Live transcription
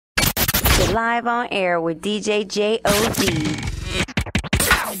You're live on air with DJ j.o.d.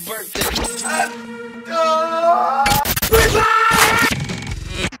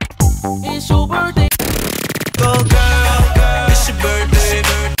 It's your birthday. Go girl, it's your birthday.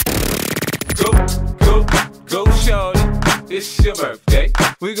 Go shorty, it's your birthday.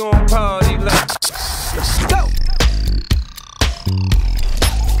 We gon' party like, let's go.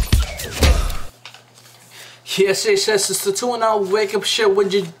 Yes, it's the 2-0 wake up show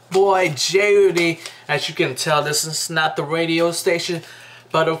with your boy j.o.d. As you can tell, this is not the radio station,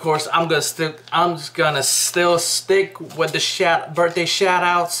 but of course I'm just gonna still stick with the birthday shout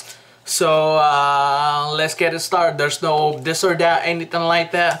outs. So let's get it started. There's no this or that, anything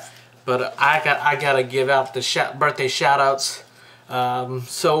like that, but I gotta give out the birthday shout outs.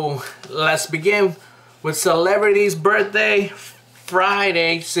 So let's begin with celebrities' birthday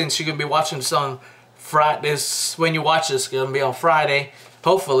Friday, since you're gonna be watching this on Friday. When you watch this, it's gonna be on Friday,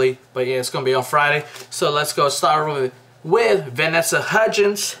 hopefully, but yeah, it's gonna be on Friday. So let's go start with Vanessa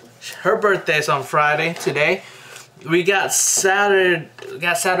Hudgens. Her birthday's on Friday today. We got Saturday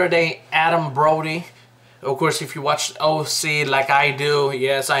Adam Brody. Of course, if you watch OC like I do,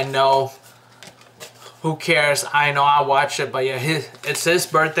 yes, I know. Who cares? I know I watch it, but yeah, it's his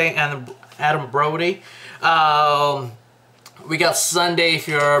birthday, and Adam Brody. We got Sunday, if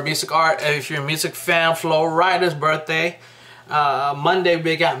you're a music fan, Flo Rida's birthday. Monday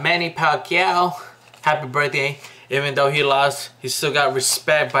we got Manny Pacquiao. Happy birthday. Even though he lost, he still got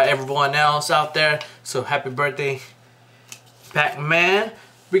respect by everyone else out there. So happy birthday, Pac-Man.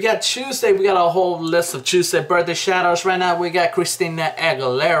 We got Tuesday. We got a whole list of Tuesday birthday shoutouts right now. We got Christina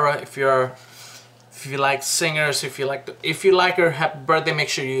Aguilera. If you like singers, if you like her, happy birthday. Make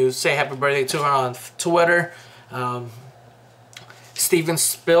sure you say happy birthday to her on Twitter. Steven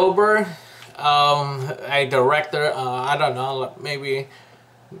Spielberg, a director. I don't know, maybe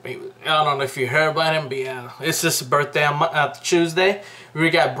I don't know if you heard about him, but yeah, it's his birthday on Tuesday. We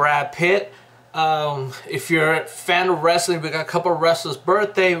got Brad Pitt. If you're a fan of wrestling, we got a couple of wrestlers'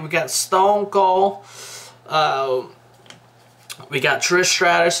 birthday. We got Stone Cold. We got Trish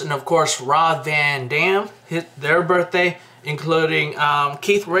Stratus, and of course Rob Van Dam, their birthday, including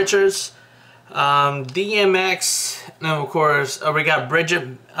Keith Richards, DMX, and of course we got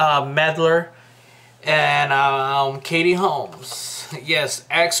Bridget Medler and Katie Holmes. Yes,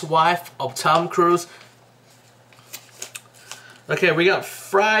 ex-wife of Tom Cruise. Okay, we got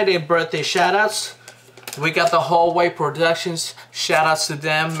Friday birthday shoutouts. We got the Hallway Productions. Shoutouts to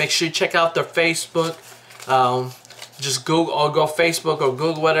them. Make sure you check out their Facebook. Just Google or go Facebook or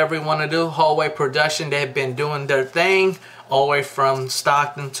Google, whatever you want to do. Hallway Production. They've been doing their thing all the way from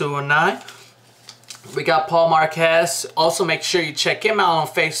Stockton to 9. We got Paul Marquez. Also, make sure you check him out on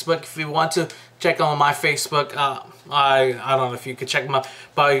Facebook if you want to. Check on my Facebook. I don't know if you could check him out,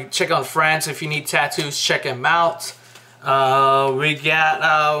 but check on friends. If you need tattoos, check him out. We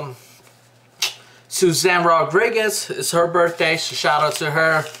got Suzanne Rodriguez. It's her birthday, so shout out to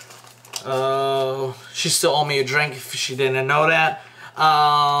her. She still owe me a drink if she didn't know that.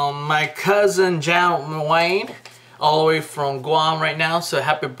 My cousin John Wayne, all the way from Guam right now, so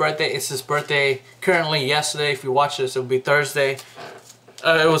happy birthday. It's his birthday currently yesterday. If you watch this, it'll be Thursday.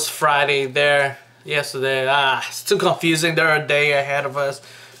 It was Friday there yesterday. It's too confusing. They're a day ahead of us,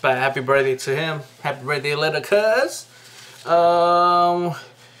 but happy birthday to him. Happy birthday, little cuz.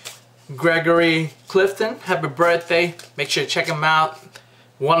 Gregory Clifton, happy birthday. Make sure to check him out.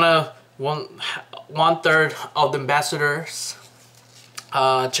 One third of the ambassadors.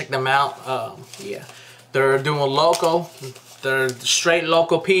 Check them out. Yeah, they're doing local. They're straight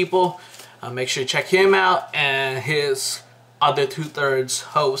local people. Make sure you check him out and his other 2/3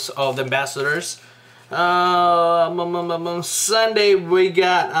 hosts of the ambassadors. Sunday we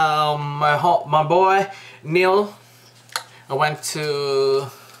got my boy Neil. We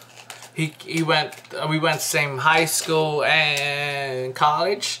went same high school and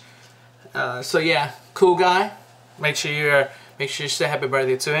college. So yeah, cool guy. Make sure you say happy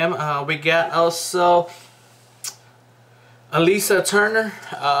birthday to him. We got also Elisa Turner,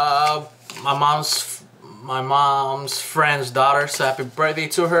 my mom's friend's daughter, so happy birthday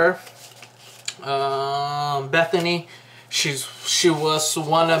to her. Bethany, she was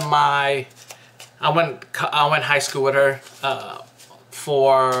one of my, I went high school with her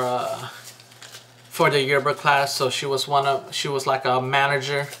for the yearbook class, so she was like a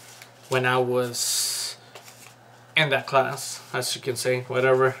manager when I was in that class, as you can say,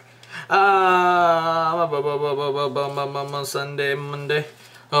 whatever. Sunday, Monday.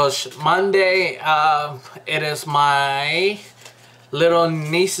 Monday, it is my little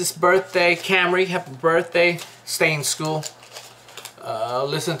niece's birthday. Camry, happy birthday. Stay in school.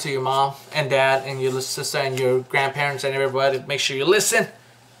 listen to your mom and dad and your sister and your grandparents and everybody. Make sure you listen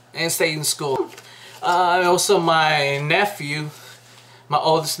and stay in school. Also my nephew, my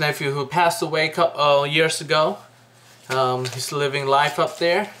oldest nephew who passed away a couple years ago. He's living life up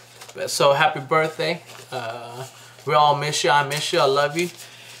there. So happy birthday. We all miss you. I miss you. I love you.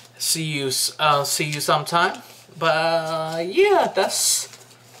 See you sometime. But yeah, that's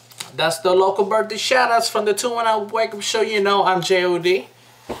the local birthday shoutouts from the 2-1-Out Wake Up Show. You know I'm J.O.D.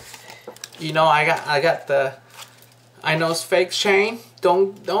 You know I got the, I know it's fake chain.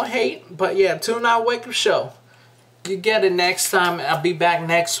 Don't hate. But yeah, 2-1-Out Wake Up Show. You get it next time. I'll be back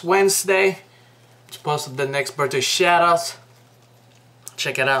next Wednesday to post the next birthday shoutouts.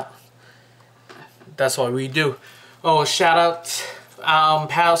 Check it out. That's what we do. Oh, shout out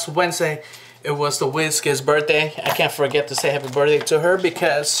past Wednesday. It was the Whiskey's birthday. I can't forget to say happy birthday to her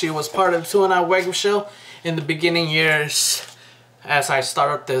because she was part of the 2-1-Out Wake Up Show in the beginning years as I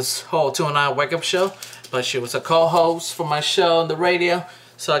started this whole 2-1-Out Wake Up Show. But she was a co-host for my show on the radio,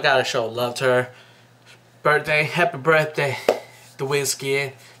 so I gotta show love to her. Birthday, happy birthday, the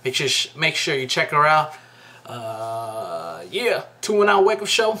Whiskey. Make sure you check her out. Yeah, 2-1-Out Wake Up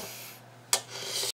Show.